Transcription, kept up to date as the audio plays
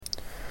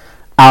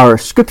Our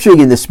scripture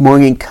reading this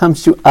morning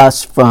comes to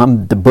us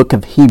from the book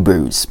of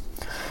Hebrews.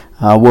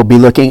 We'll be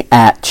looking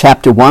at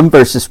chapter 1,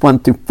 verses 1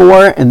 through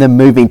 4, and then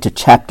moving to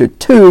chapter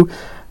 2,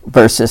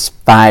 verses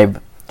 5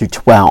 through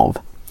 12.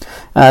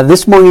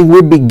 This morning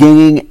we're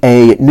beginning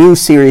a new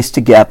series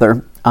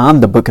together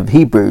on the book of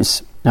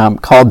Hebrews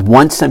called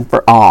Once and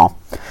for All.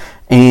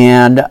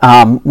 And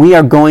we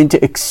are going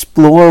to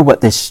explore what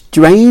this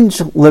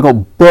strange little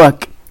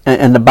book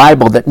in the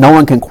Bible that no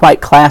one can quite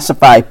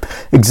classify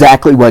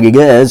exactly what it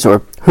is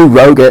or who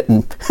wrote it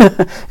and,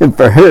 and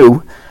for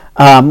who.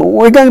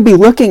 We're going to be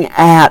looking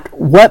at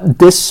what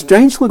this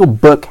strange little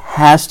book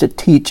has to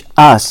teach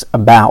us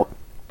about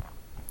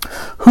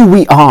who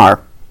we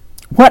are,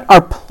 what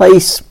our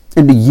place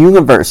in the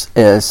universe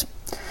is,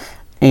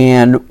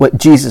 and what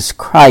Jesus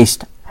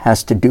Christ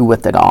has to do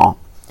with it all.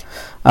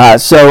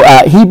 So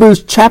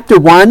Hebrews chapter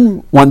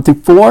 1, 1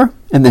 through 4,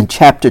 and then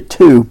chapter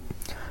 2,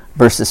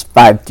 verses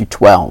 5 through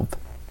 12.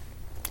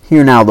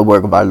 Hear now the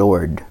word of our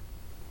Lord.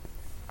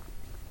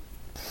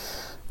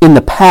 In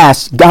the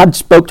past, God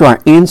spoke to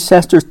our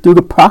ancestors through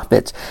the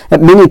prophets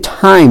at many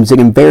times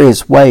and in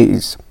various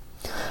ways.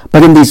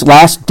 But in these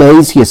last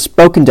days, he has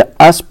spoken to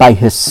us by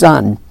his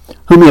Son,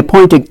 whom he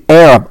appointed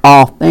heir of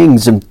all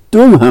things, and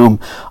through whom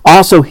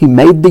also he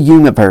made the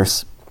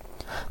universe.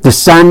 The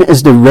Son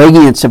is the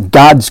radiance of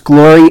God's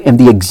glory and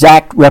the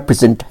exact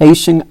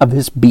representation of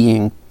his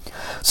being,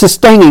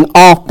 sustaining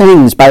all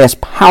things by his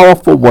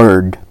powerful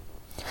word.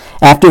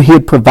 After he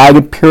had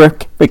provided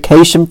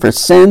purification for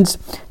sins,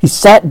 he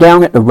sat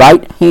down at the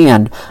right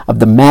hand of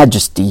the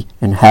Majesty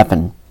in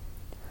heaven.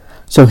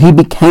 So he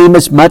became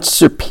as much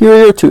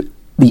superior to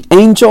the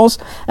angels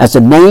as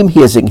the name he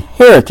has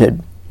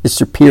inherited is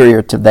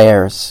superior to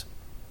theirs.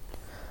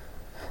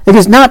 It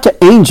is not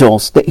to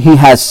angels that he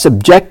has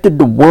subjected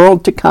the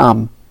world to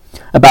come,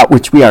 about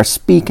which we are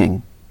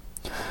speaking.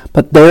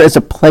 But there is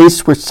a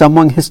place where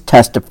someone has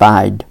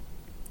testified.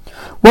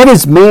 What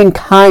is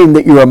mankind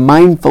that you are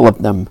mindful of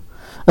them?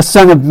 A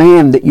son of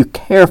man that you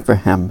care for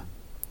him?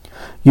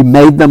 You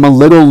made them a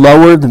little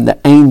lower than the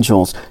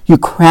angels. You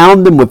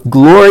crowned them with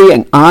glory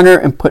and honor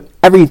and put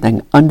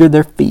everything under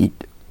their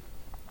feet.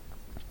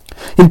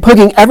 In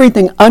putting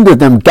everything under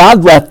them,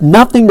 God left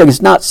nothing that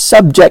is not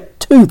subject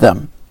to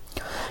them.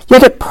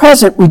 Yet at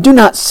present we do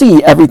not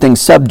see everything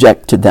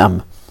subject to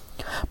them.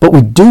 But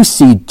we do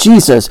see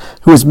Jesus,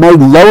 who was made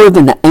lower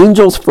than the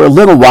angels for a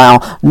little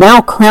while, now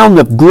crowned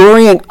with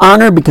glory and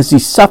honor because he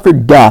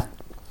suffered death,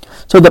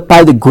 so that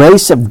by the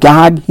grace of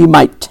God he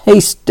might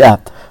taste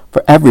death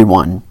for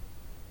everyone.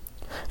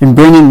 In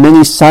bringing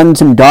many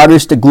sons and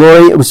daughters to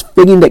glory, it was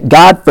fitting that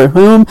God, for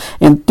whom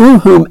and through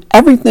whom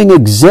everything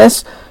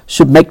exists,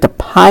 should make the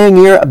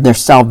pioneer of their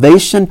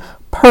salvation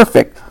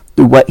perfect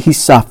through what he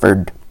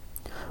suffered.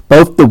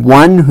 Both the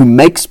one who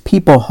makes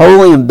people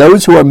holy and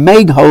those who are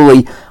made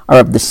holy are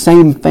of the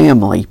same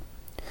family.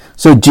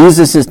 So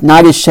Jesus is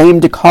not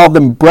ashamed to call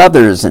them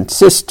brothers and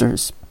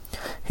sisters.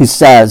 He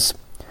says,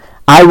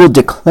 I will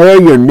declare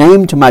your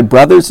name to my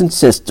brothers and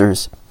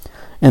sisters.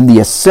 In the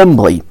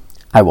assembly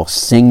I will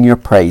sing your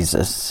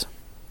praises.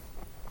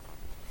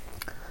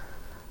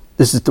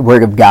 This is the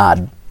word of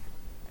God.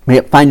 May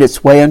it find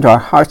its way into our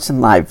hearts and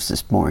lives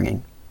this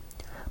morning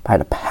by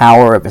the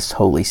power of his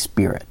Holy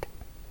Spirit.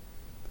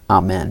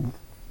 Amen.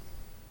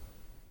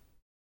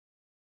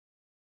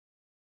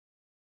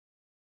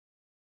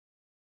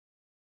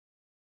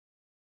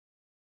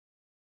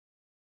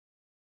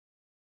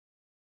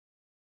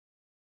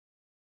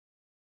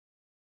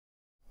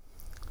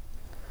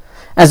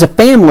 As a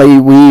family,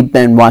 we've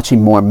been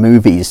watching more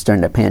movies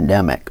during the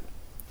pandemic.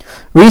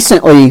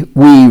 Recently,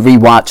 we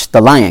rewatched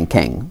The Lion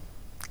King.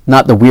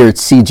 Not the weird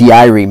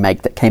CGI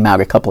remake that came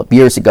out a couple of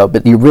years ago,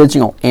 but the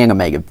original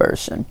animated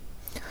version.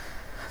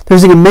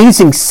 There's an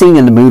amazing scene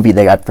in the movie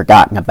that I'd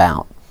forgotten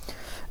about.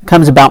 It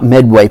comes about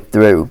midway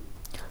through.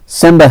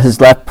 Simba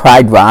has left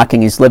Pride Rock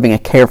and he's living a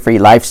carefree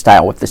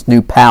lifestyle with his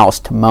new pals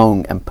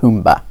Timon and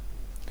Pumbaa.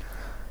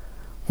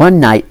 One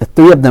night, the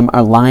three of them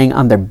are lying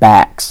on their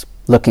backs,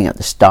 looking at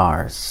the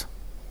stars.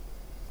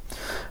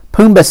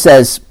 Pumbaa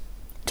says,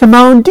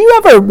 Timon, do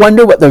you ever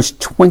wonder what those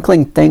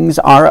twinkling things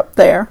are up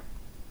there?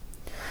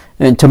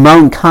 And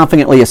Timon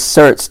confidently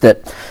asserts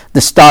that the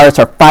stars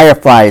are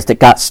fireflies that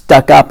got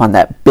stuck up on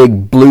that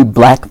big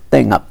blue-black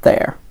thing up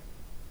there.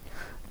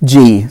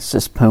 Gee,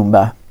 says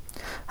Pumbaa,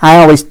 I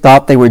always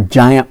thought they were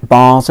giant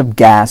balls of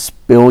gas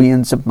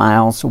billions of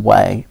miles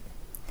away.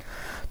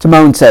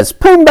 Timon says,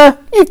 Pumbaa,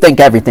 you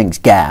think everything's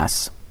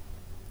gas.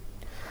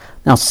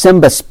 Now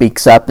Simba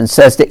speaks up and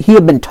says that he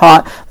had been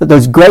taught that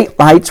those great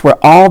lights were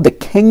all the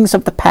kings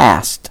of the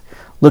past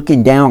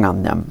looking down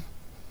on them.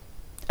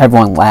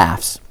 Everyone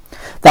laughs.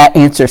 That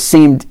answer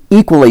seemed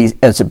equally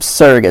as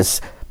absurd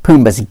as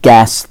Pumbaa's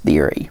gas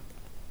theory.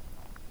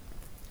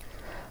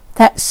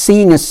 That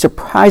scene is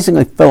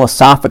surprisingly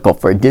philosophical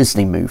for a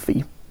Disney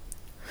movie.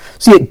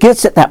 See, it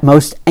gets at that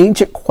most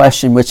ancient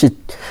question which has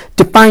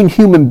defined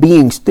human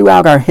beings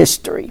throughout our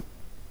history.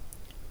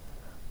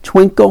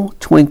 Twinkle,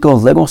 twinkle,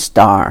 little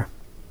star,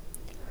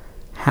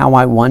 how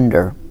I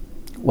wonder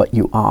what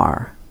you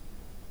are.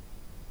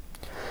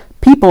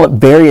 people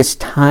at various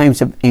times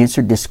have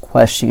answered this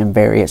question in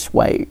various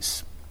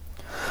ways.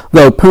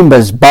 Though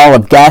Pumbaa's ball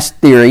of gas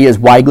theory is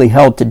widely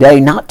held today,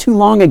 not too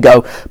long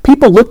ago,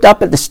 people looked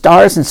up at the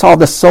stars and saw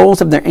the souls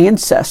of their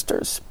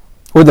ancestors,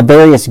 or the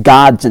various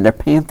gods in their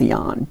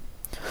pantheon,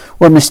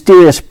 or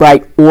mysterious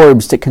bright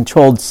orbs that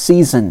controlled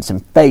seasons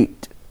and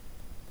fate.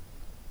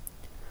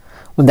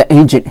 When the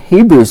ancient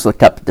Hebrews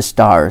looked up at the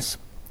stars,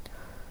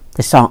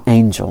 they saw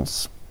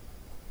angels.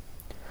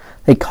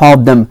 They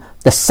called them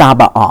the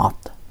Sabaoth,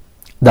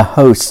 the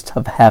hosts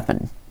of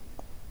heaven.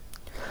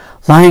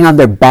 Lying on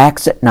their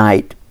backs at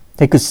night,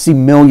 they could see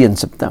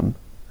millions of them,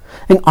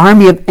 an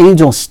army of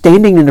angels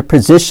standing in their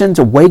positions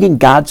awaiting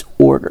God's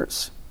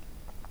orders.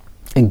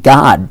 And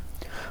God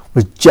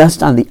was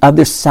just on the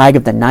other side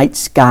of the night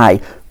sky,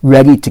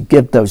 ready to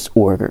give those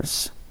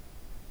orders.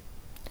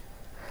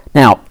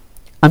 Now,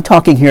 I'm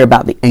talking here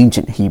about the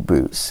ancient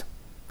Hebrews,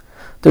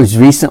 those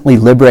recently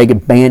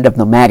liberated band of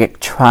nomadic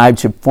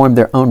tribes who formed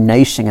their own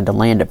nation in the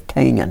land of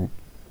Canaan.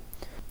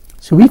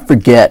 So we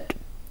forget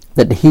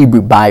that the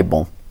Hebrew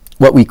Bible,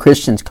 what we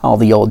Christians call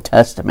the Old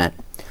Testament,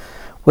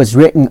 was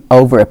written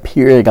over a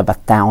period of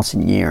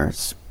 1,000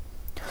 years.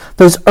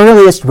 Those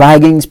earliest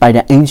writings by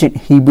the ancient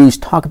Hebrews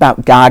talk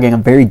about God in a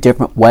very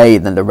different way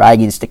than the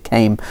writings that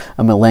came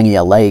a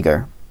millennia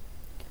later.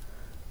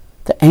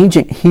 The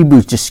ancient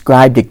Hebrews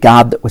described a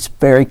God that was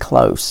very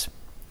close,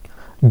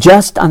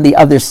 just on the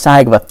other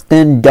side of a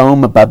thin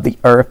dome above the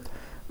earth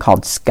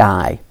called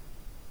sky,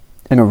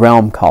 in a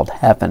realm called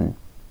heaven.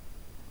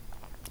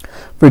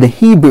 For the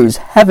Hebrews,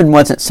 heaven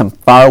wasn't some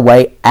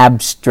faraway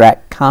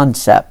abstract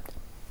concept.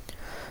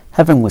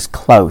 Heaven was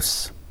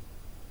close.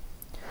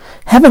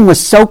 Heaven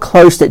was so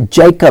close that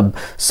Jacob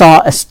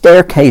saw a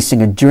staircase in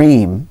a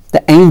dream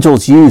the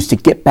angels used to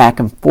get back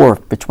and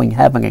forth between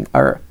heaven and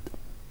earth.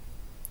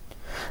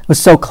 It was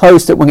so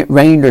close that when it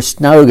rained or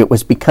snowed, it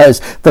was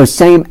because those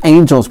same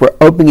angels were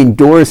opening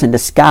doors in the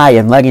sky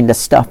and letting the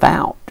stuff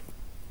out.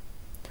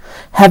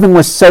 Heaven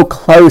was so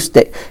close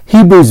that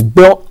Hebrews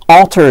built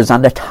altars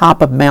on the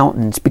top of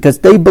mountains because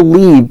they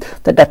believed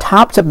that the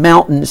tops of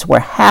mountains were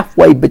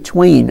halfway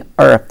between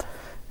earth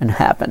and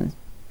heaven.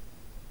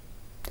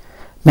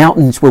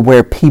 Mountains were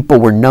where people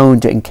were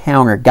known to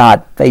encounter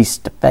God face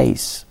to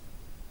face.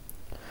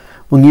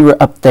 When you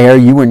were up there,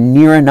 you were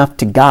near enough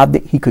to God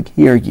that He could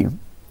hear you,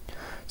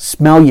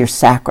 smell your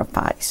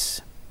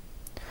sacrifice.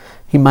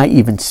 He might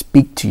even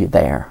speak to you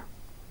there.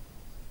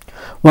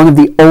 One of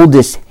the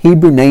oldest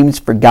Hebrew names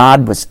for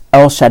God was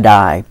El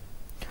Shaddai,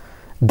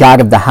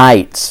 God of the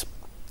heights,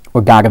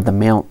 or God of the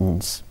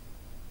mountains.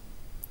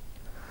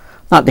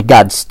 Not that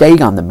God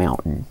stayed on the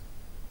mountain.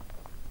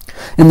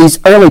 In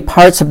these early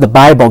parts of the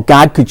Bible,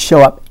 God could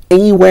show up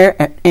anywhere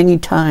at any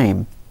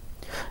time.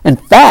 In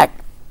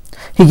fact,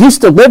 He used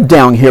to live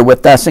down here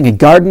with us in a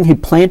garden He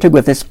planted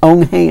with His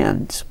own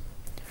hands.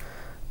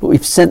 But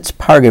we've since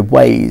parted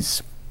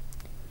ways.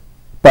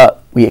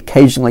 But we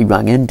occasionally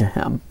run into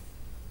Him.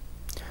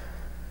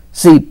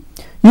 See,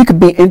 you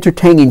could be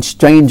entertaining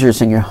strangers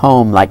in your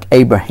home like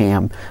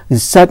Abraham and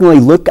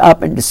suddenly look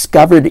up and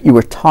discover that you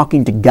were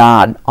talking to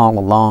God all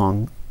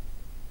along.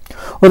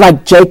 Or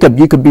like Jacob,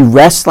 you could be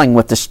wrestling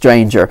with a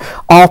stranger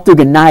all through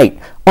the night,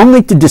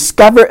 only to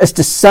discover as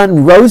the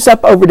sun rose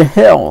up over the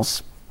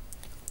hills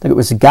that it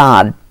was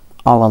God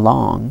all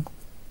along.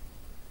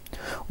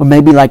 Or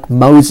maybe like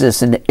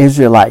Moses and the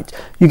Israelites,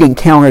 you can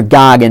encounter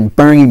God in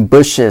burning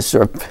bushes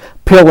or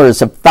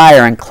pillars of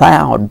fire and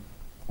cloud,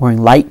 or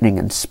in lightning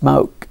and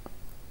smoke.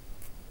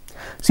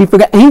 See, for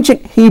the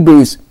ancient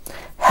Hebrews,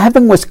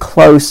 heaven was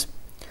close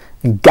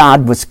and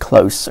God was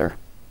closer.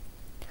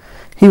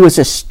 He was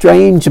a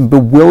strange and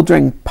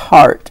bewildering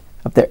part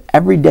of their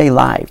everyday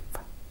life.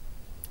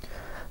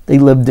 They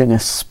lived in a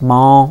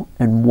small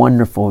and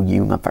wonderful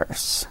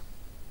universe.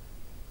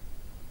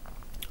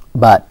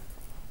 But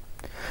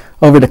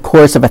over the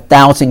course of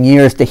 1,000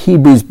 years, the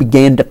Hebrews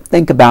began to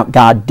think about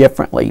God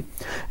differently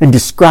and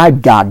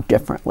describe God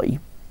differently.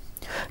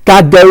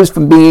 God goes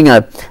from being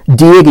a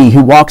deity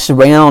who walks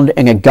around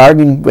in a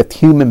garden with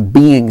human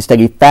beings that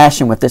He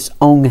fashioned with His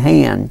own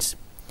hands,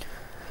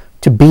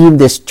 to being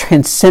this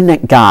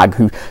transcendent God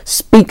who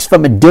speaks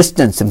from a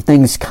distance and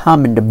things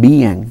come into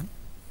being.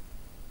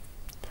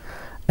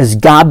 As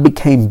God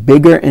became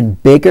bigger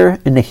and bigger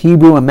in the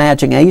Hebrew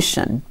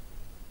imagination,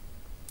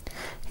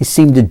 He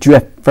seemed to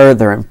drift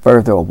further and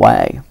further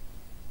away,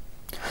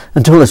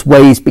 until His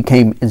ways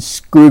became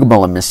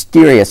inscrutable and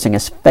mysterious and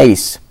His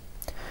face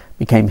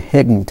became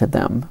hidden to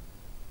them.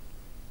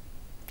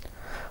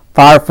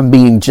 Far from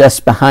being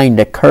just behind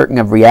a curtain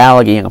of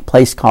reality in a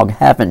place called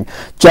heaven,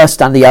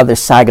 just on the other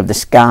side of the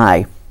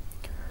sky,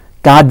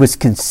 God was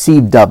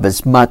conceived of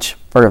as much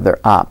further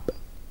up.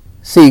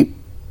 See,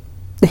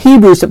 the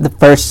Hebrews of the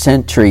first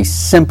century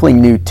simply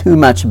knew too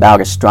much about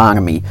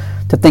astronomy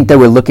to think they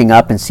were looking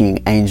up and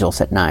seeing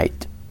angels at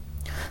night.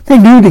 They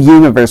knew the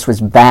universe was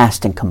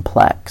vast and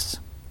complex.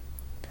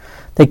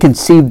 They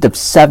conceived of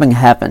 7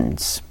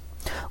 heavens,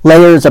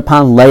 layers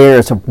upon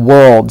layers of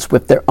worlds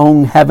with their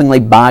own heavenly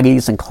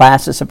bodies and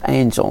classes of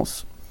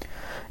angels,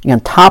 and on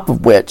top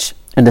of which,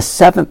 in the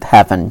 7th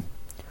heaven,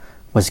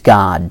 was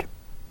God,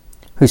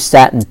 who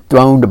sat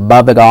enthroned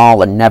above it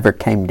all and never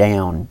came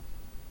down.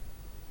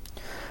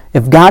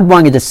 If God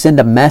wanted to send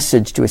a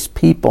message to his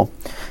people,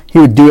 he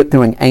would do it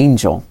through an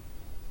angel.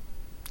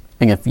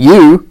 And if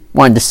you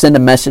wanted to send a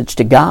message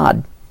to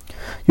God,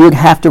 you would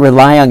have to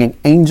rely on an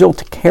angel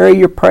to carry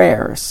your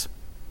prayers.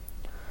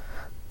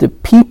 The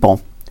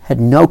people had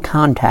no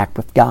contact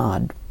with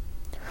God.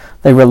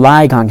 They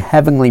relied on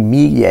heavenly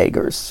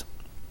mediators.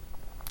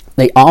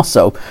 They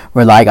also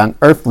relied on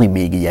earthly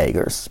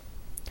mediators.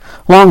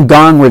 Long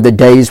gone were the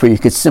days where you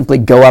could simply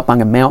go up on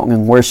a mountain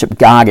and worship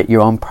God at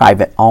your own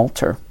private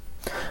altar.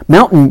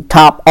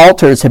 Mountaintop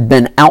altars had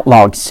been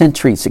outlawed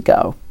centuries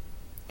ago.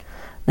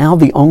 Now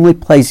the only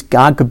place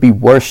God could be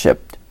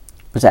worshipped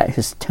was at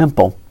his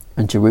temple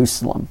in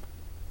Jerusalem.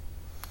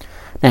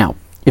 Now,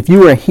 if you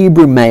were a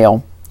Hebrew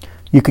male,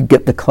 you could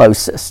get the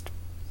closest.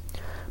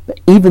 But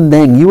even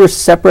then, you were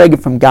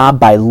separated from God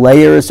by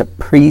layers of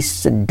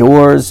priests and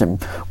doors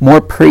and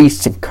more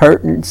priests and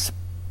curtains.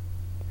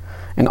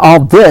 And all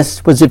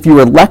this was if you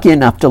were lucky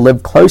enough to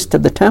live close to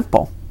the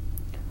temple.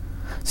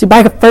 See,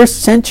 by the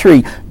first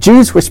century,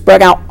 Jews were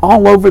spread out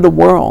all over the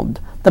world.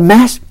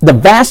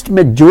 The vast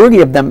majority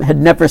of them had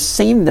never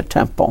seen the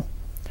temple.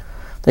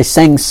 They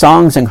sang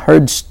songs and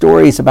heard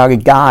stories about a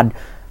God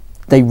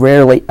they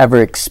rarely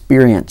ever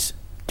experienced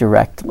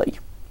directly.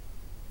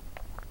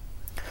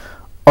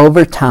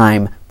 Over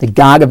time, the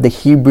God of the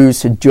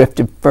Hebrews had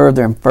drifted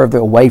further and further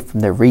away from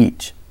their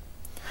reach,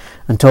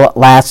 until at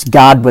last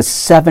God was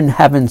 7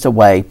 heavens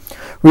away,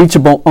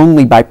 reachable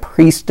only by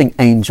priests and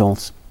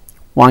angels,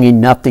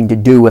 wanting nothing to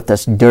do with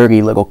us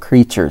dirty little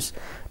creatures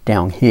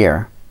down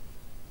here.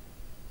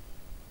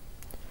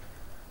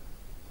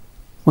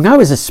 When I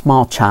was a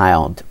small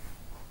child,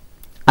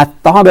 I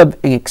thought of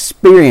and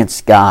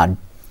experienced God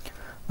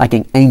like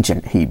an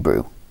ancient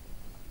Hebrew.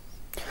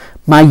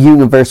 My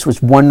universe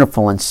was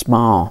wonderful and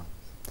small,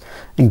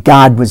 and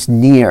God was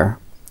near,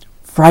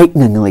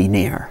 frighteningly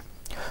near,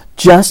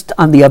 just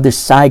on the other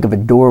side of a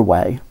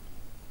doorway.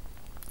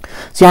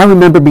 See, I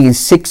remember being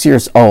 6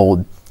 years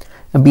old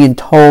and being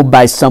told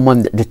by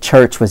someone that the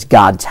church was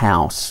God's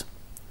house.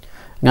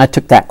 And I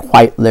took that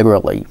quite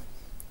literally,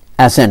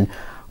 as in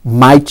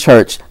my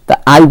church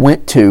that I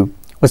went to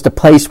was the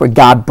place where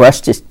God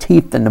brushed his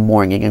teeth in the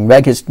morning and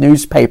read his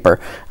newspaper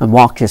and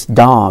walked his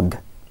dog.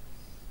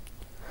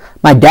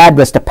 My dad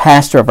was the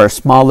pastor of our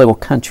small little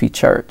country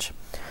church.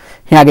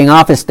 He had an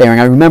office there, and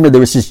I remember there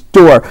was this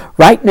door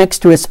right next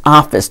to his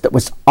office that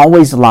was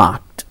always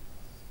locked.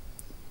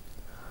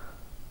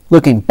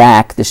 Looking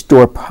back, this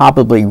door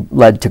probably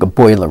led to the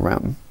boiler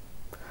room.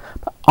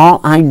 But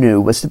all I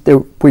knew was that there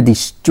were these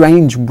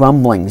strange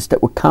rumblings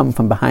that would come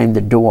from behind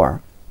the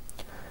door.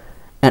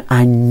 And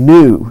I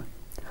knew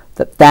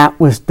that that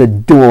was the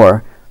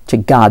door to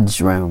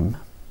God's room.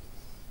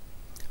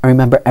 I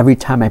remember every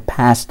time I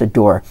passed the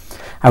door,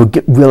 I would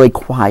get really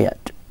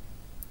quiet.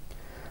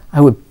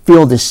 I would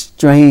feel this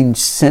strange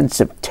sense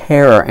of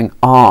terror and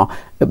awe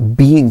of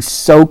being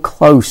so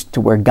close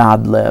to where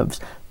God lives,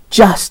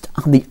 just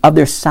on the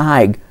other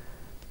side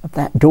of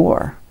that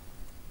door.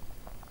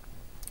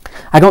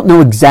 I don't know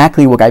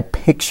exactly what I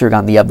pictured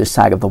on the other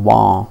side of the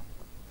wall.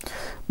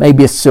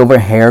 Maybe a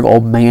silver-haired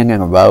old man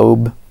in a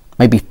robe,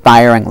 maybe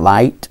fire and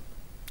light.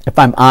 If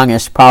I'm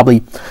honest,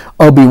 probably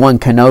Obi-Wan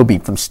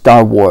Kenobi from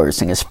Star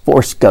Wars in his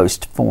Force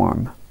Ghost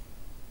form.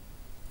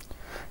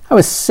 I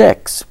was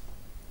 6.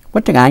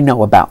 What did I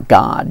know about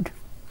God?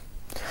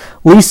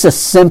 Lisa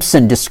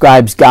Simpson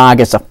describes God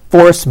as a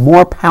force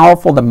more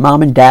powerful than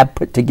Mom and Dad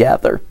put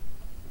together.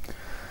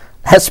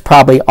 That's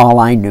probably all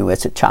I knew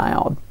as a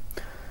child.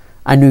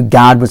 I knew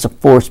God was a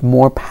force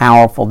more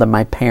powerful than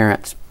my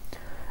parents,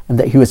 and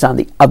that he was on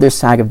the other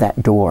side of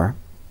that door.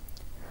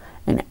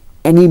 And at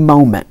any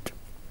moment,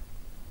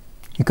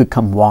 he could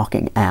come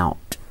walking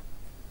out.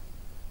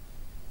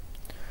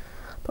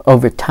 But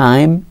over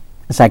time,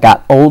 as I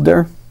got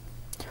older,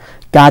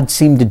 God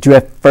seemed to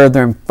drift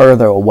further and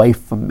further away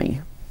from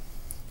me,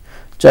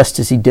 just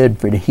as he did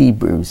for the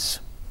Hebrews.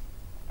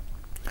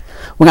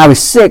 When I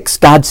was 6,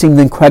 God seemed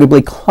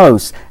incredibly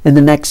close in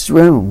the next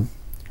room,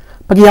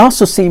 but he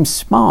also seemed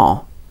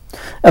small,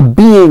 a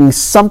being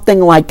something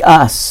like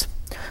us,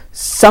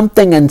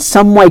 something in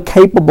some way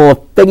capable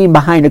of fitting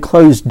behind a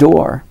closed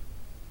door.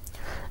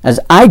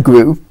 As I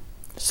grew,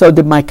 so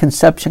did my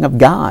conception of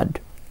God.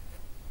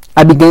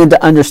 I began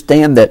to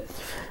understand that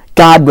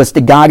God was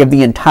the God of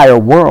the entire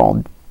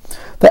world,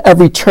 that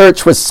every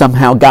church was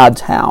somehow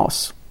God's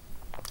house.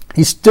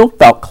 He still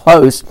felt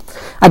close.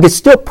 I could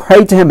still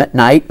pray to him at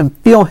night and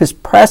feel his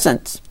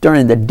presence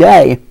during the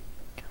day,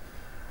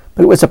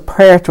 but it was a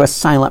prayer to a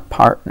silent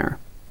partner.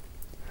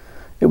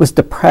 It was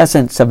the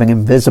presence of an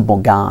invisible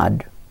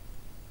God.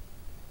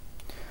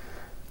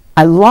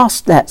 I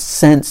lost that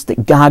sense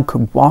that God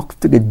could walk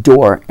through the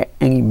door at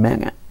any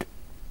minute.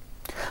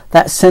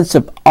 That sense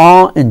of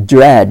awe and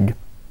dread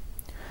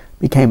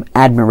became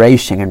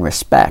admiration and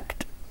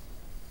respect.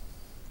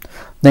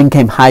 Then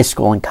came high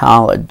school and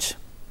college.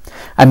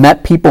 I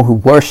met people who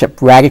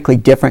worshiped radically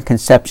different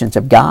conceptions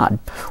of God,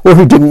 or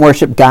who didn't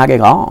worship God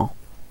at all.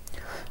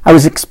 I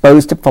was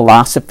exposed to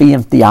philosophy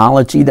and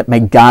theology that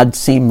made God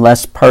seem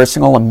less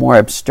personal and more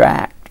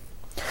abstract.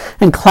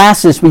 In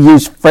classes, we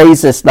used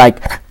phrases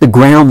like the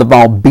ground of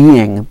all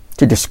being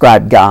to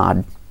describe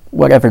God,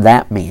 whatever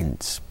that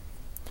means.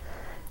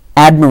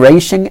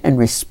 Admiration and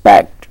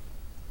respect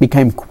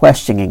became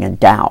questioning and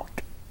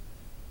doubt.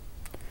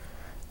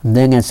 And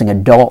then as an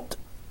adult,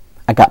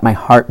 I got my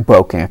heart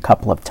broken a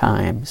couple of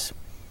times.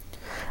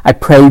 I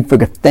prayed for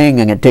the thing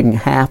and it didn't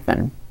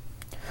happen.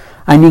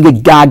 I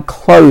needed God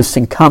close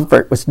and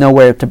comfort was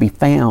nowhere to be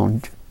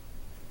found.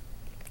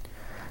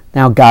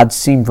 Now God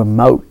seemed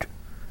remote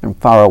and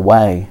far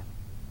away,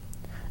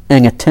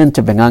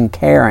 inattentive and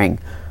uncaring.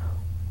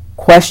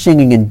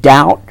 Questioning and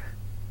doubt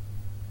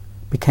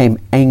became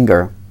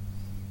anger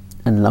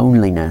and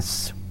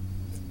loneliness.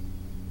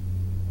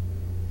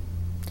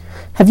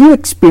 Have you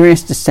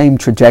experienced the same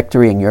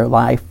trajectory in your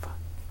life?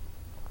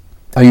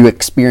 Are you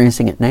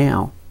experiencing it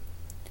now?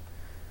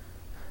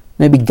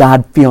 Maybe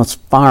God feels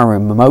far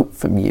and remote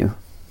from you,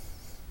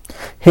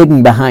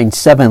 hidden behind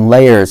 7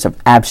 layers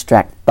of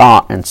abstract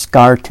thought and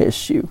scar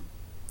tissue.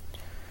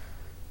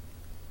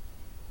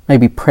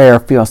 Maybe prayer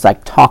feels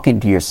like talking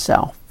to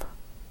yourself.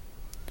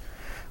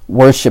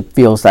 Worship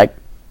feels like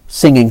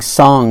singing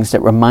songs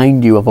that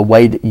remind you of a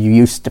way that you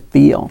used to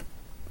feel.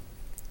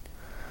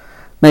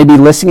 Maybe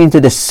listening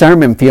to this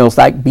sermon feels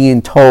like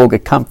being told a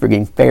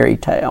comforting fairy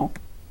tale.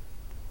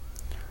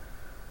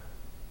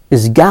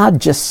 Is God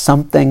just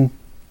something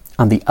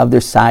on the other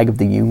side of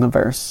the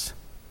universe?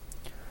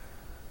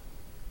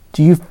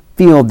 Do you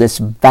feel this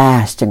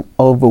vast and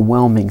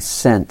overwhelming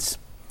sense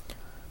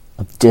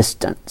of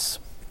distance?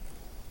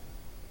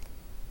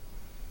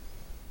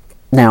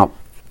 Now,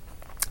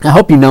 I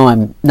hope you know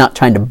I'm not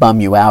trying to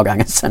bum you out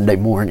on a Sunday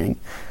morning.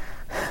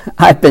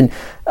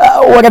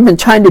 What I've been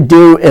trying to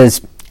do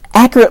is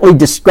accurately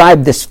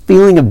describe this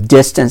feeling of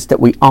distance that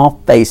we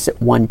all face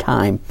at one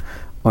time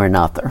or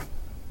another.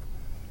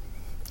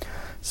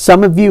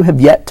 Some of you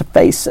have yet to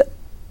face it.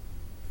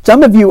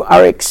 Some of you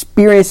are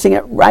experiencing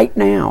it right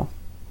now.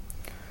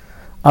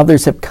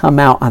 Others have come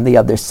out on the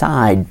other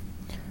side.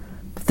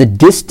 But the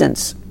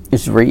distance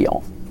is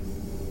real.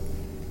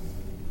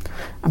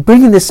 I'm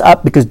bringing this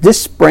up because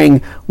this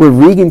spring we're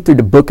reading through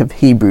the book of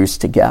Hebrews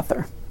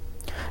together.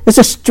 It's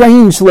a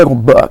strange little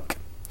book.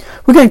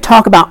 We're going to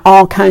talk about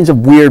all kinds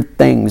of weird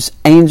things,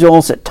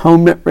 angels,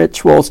 atonement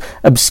rituals,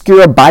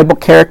 obscure Bible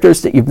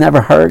characters that you've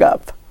never heard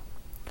of.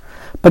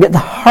 But at the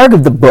heart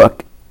of the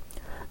book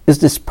is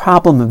this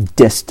problem of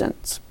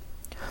distance.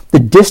 The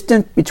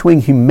distance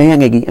between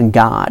humanity and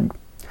God.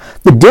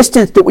 The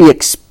distance that we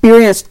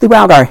experience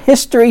throughout our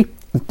history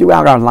and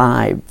throughout our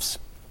lives.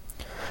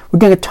 We're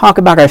going to talk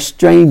about our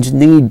strange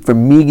need for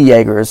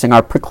mediators and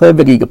our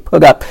proclivity to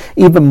put up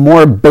even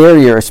more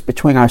barriers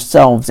between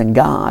ourselves and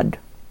God.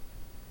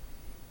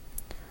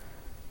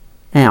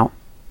 Now,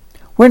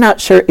 we're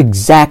not sure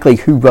exactly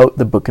who wrote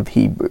the book of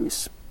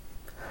Hebrews,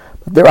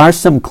 but there are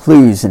some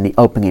clues in the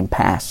opening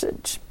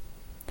passage.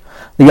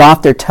 The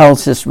author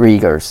tells his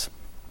readers,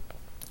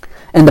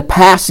 "In the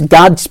past,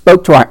 God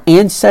spoke to our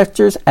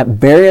ancestors at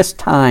various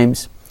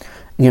times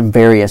and in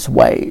various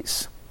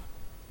ways."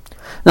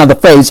 Now, the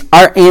phrase,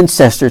 our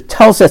ancestors,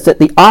 tells us that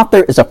the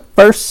author is a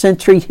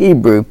first-century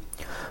Hebrew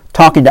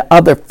talking to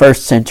other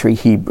first-century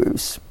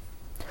Hebrews.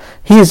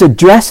 He is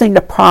addressing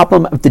the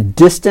problem of the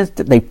distance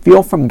that they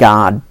feel from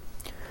God,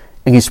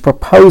 and he's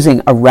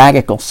proposing a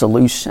radical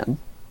solution.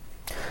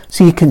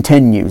 So he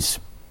continues,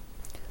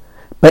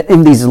 "But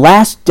in these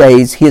last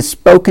days he has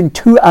spoken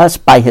to us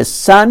by his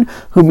Son,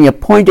 whom he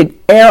appointed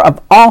heir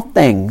of all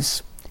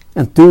things,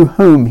 and through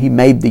whom he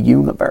made the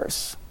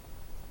universe."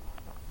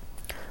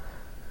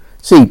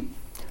 See,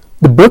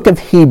 the book of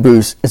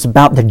Hebrews is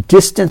about the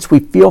distance we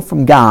feel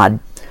from God,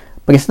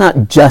 but it's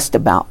not just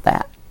about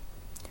that.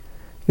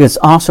 It's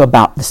also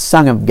about the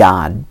Son of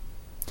God,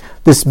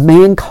 this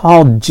man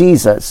called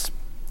Jesus,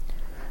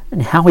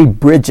 and how he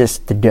bridges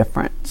the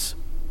difference.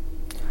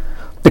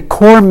 The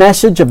core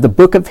message of the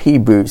book of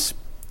Hebrews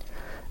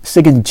is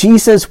that in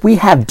Jesus we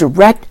have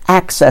direct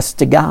access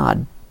to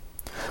God.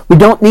 We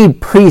don't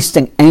need priests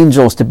and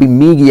angels to be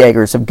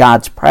mediators of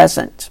God's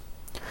presence,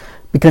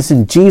 because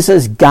in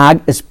Jesus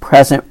God is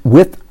present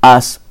with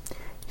us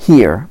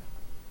here,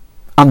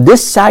 on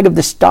this side of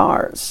the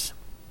stars.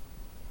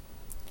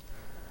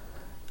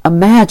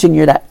 Imagine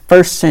you're that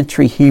first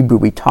century Hebrew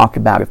we talked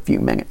about a few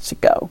minutes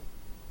ago.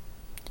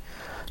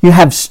 You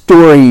have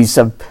stories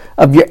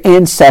of your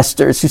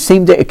ancestors who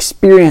seem to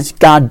experience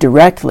God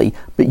directly,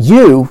 but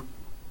you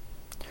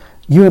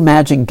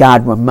imagine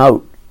God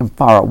remote and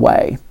far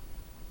away,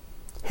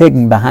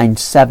 hidden behind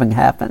 7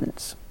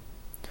 heavens.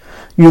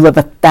 You live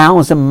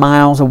 1,000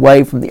 miles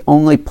away from the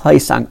only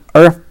place on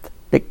earth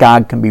that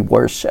God can be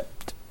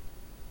worshipped.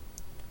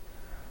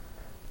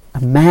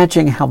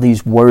 Imagine how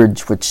these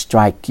words would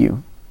strike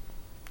you.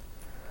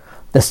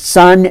 The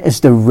Son is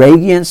the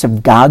radiance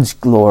of God's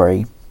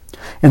glory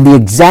and the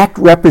exact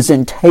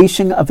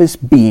representation of his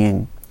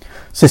being,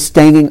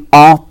 sustaining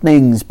all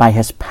things by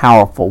his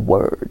powerful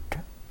word.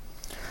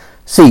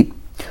 See,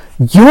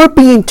 you're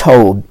being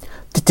told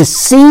To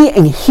see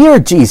and hear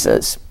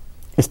Jesus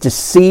is to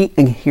see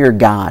and hear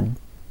God.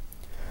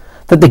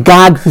 That the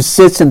God who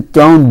sits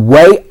enthroned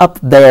way up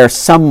there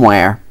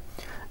somewhere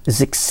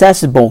is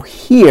accessible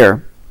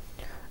here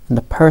in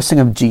the person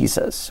of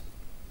Jesus.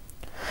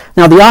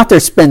 Now, the author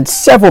spends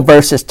several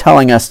verses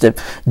telling us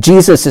that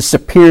Jesus is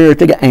superior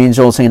to the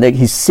angels and that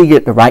he's seated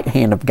at the right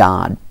hand of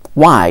God.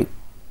 Why?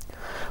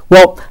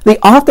 Well, the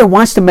author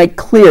wants to make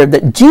clear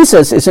that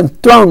Jesus is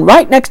enthroned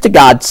right next to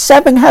God,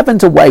 7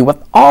 heavens away,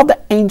 with all the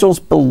angels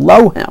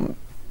below him.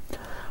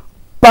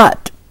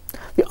 But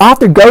the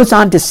author goes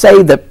on to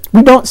say that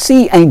we don't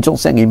see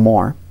angels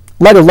anymore,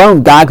 let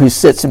alone God who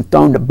sits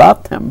enthroned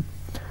above him.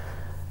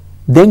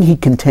 Then he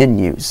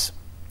continues,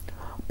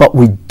 but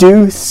we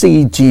do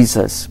see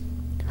Jesus,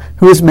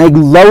 who is made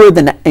lower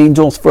than the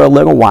angels for a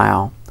little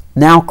while,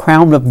 now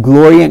crowned with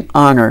glory and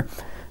honor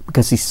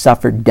because he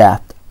suffered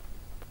death.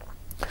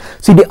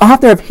 See, the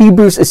author of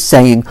Hebrews is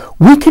saying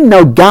we can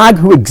know God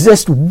who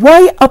exists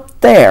way up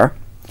there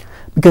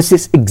because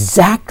his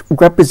exact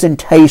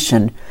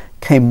representation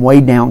came way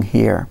down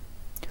here,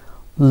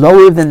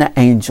 lower than the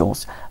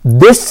angels,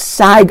 this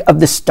side of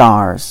the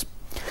stars.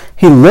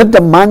 He lived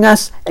among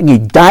us and he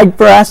died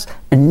for us,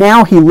 and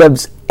now he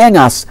lives in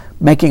us,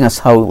 making us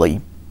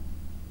holy.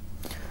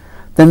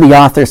 Then the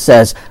author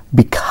says,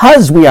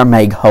 because we are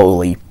made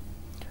holy,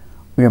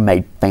 we are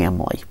made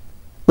family.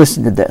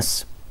 Listen to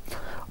this.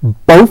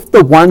 Both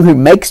the one who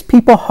makes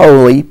people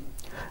holy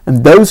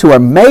and those who are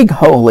made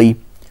holy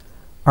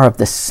are of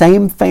the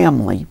same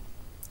family.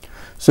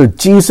 So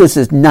Jesus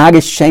is not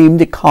ashamed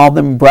to call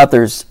them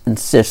brothers and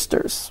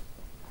sisters.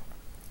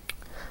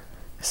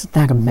 Isn't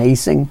that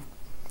amazing?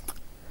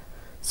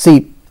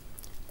 See,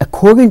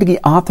 according to the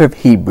author of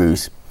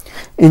Hebrews,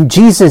 in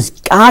Jesus,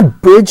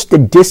 God bridged the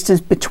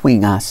distance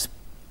between us.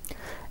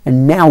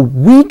 And now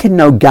we can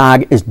know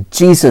God as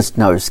Jesus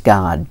knows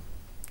God,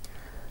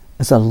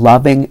 as a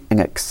loving and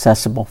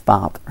accessible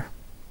Father.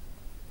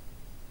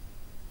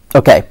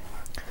 Okay,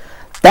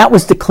 that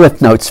was the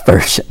Cliff Notes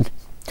version.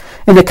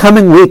 In the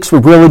coming weeks, we're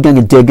really going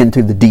to dig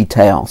into the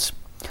details.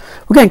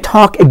 We're going to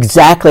talk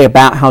exactly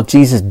about how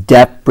Jesus'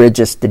 death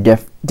bridges the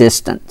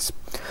distance.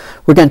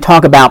 We're going to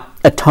talk about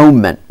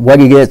atonement, what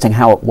it is and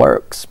how it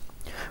works.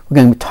 We're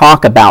going to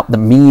talk about the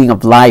meaning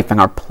of life and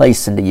our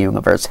place in the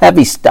universe.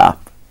 Heavy stuff.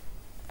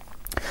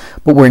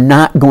 But we're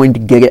not going to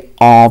get it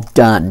all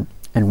done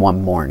in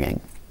one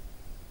morning.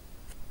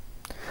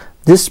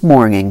 This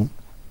morning,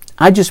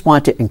 I just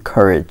want to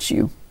encourage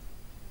you.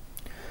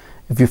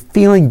 If you're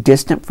feeling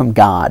distant from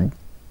God,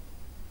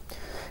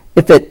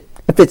 if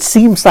it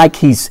seems like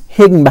he's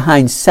hidden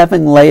behind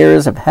 7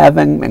 layers of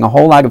heaven and a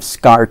whole lot of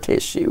scar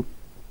tissue,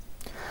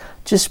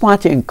 just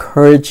want to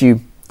encourage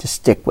you to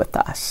stick with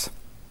us.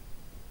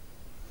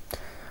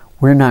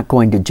 We're not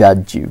going to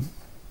judge you.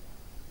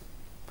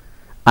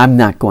 I'm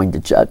not going to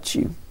judge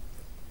you.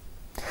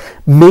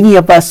 Many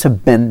of us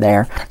have been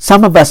there.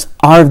 Some of us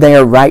are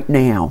there right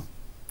now.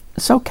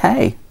 It's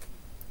okay.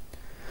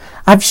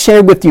 I've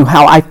shared with you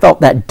how I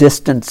felt that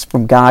distance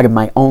from God in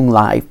my own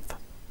life.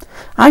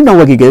 I know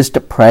what it is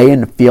to pray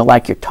and to feel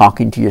like you're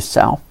talking to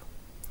yourself.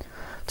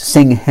 To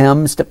sing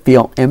hymns that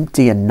feel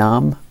empty and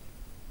numb.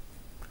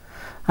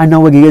 I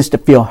know what it is to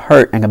feel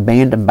hurt and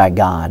abandoned by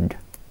God.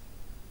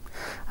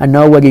 I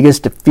know what it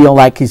is to feel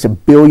like he's a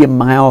billion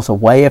miles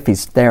away if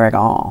he's there at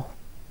all.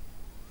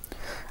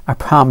 I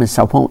promise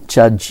I won't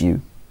judge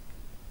you.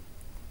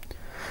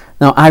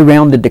 Now, I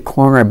rounded the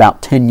corner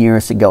about 10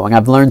 years ago, and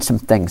I've learned some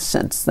things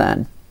since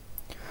then.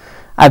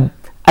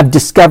 I've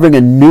discovered a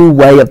new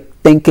way of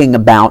thinking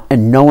about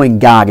and knowing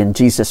God in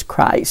Jesus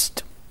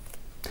Christ.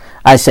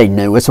 I say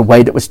new. It's a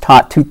way that was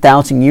taught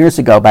 2,000 years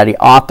ago by the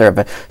author of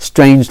a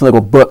strange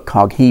little book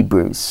called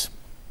Hebrews.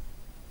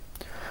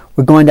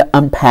 We're going to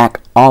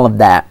unpack all of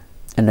that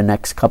in the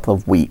next couple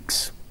of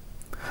weeks.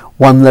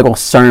 One little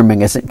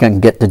sermon isn't going to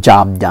get the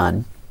job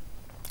done.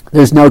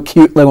 There's no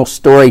cute little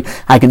story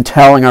I can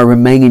tell in our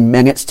remaining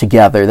minutes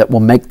together that will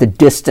make the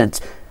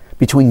distance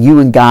between you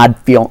and God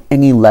feel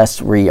any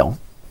less real.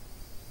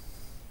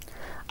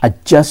 I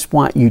just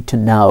want you to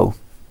know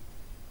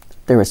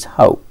there is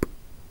hope,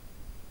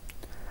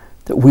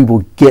 that we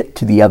will get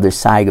to the other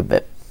side of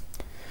it,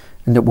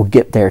 and that we'll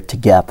get there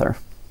together.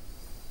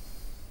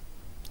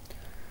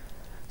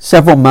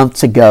 Several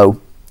months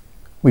ago,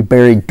 we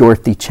buried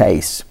Dorothy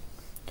Chase.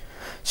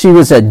 She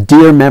was a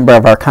dear member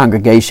of our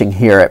congregation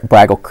here at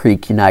Bridle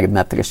Creek United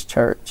Methodist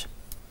Church.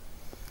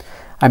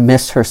 I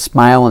miss her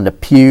smile in the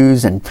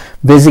pews and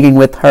visiting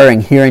with her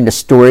and hearing the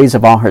stories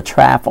of all her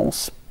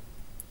travels.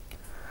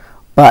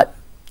 But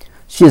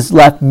she has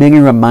left many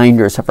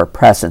reminders of her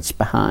presence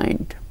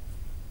behind.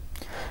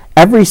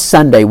 Every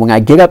Sunday when I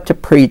get up to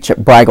preach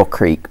at Bridle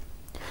Creek,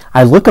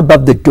 I look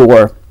above the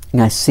door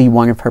and I see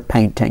one of her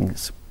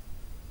paintings.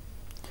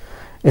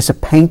 It's a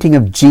painting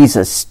of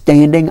Jesus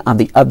standing on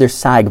the other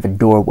side of a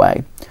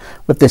doorway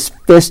with his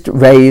fist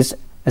raised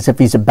as if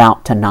he's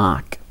about to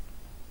knock.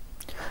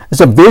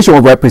 It's a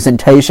visual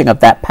representation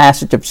of that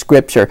passage of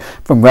Scripture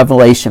from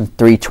Revelation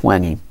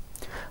 3:20.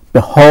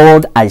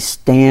 Behold, I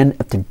stand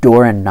at the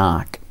door and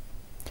knock.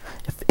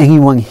 If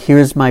anyone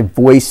hears my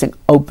voice and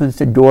opens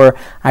the door,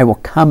 I will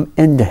come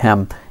into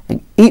him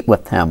and eat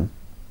with him,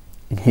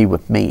 and he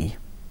with me.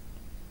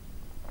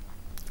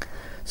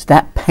 So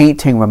that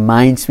painting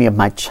reminds me of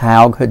my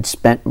childhood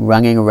spent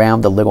running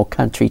around the little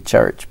country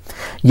church,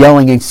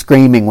 yelling and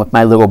screaming with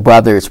my little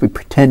brothers. We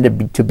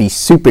pretended to be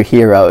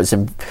superheroes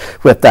and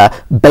with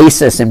a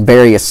basis in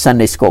various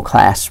Sunday school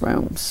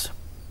classrooms.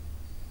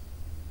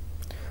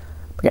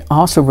 But it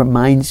also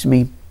reminds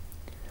me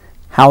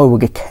how I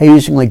would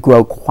occasionally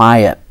grow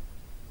quiet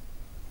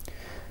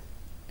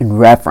and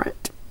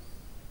reverent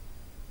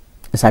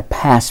as I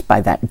passed by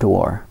that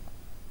door,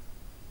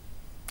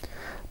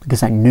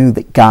 because I knew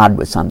that God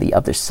was on the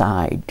other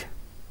side,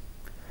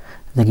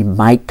 and that he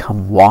might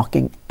come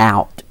walking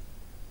out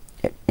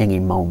at any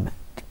moment.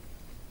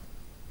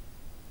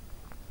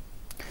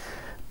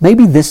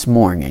 Maybe this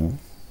morning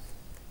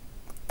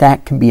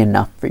that can be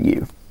enough for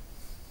you.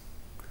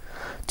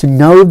 To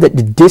know that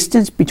the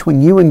distance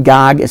between you and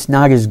God is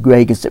not as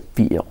great as it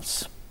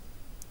feels.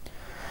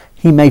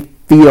 He may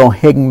feel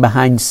hidden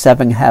behind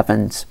seven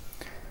heavens,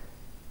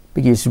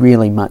 but he is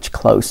really much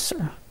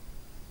closer.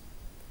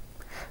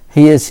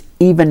 He is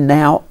even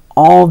now,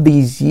 all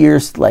these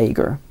years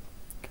later,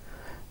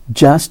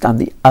 just on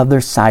the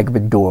other side of a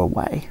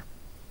doorway,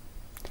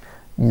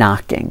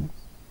 knocking,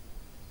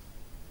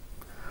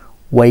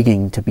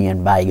 waiting to be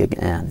invited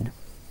in.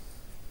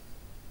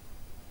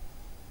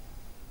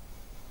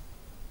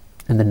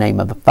 In the name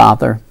of the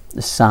Father,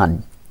 the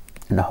Son,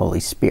 and the Holy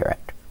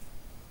Spirit.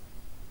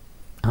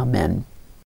 Amen.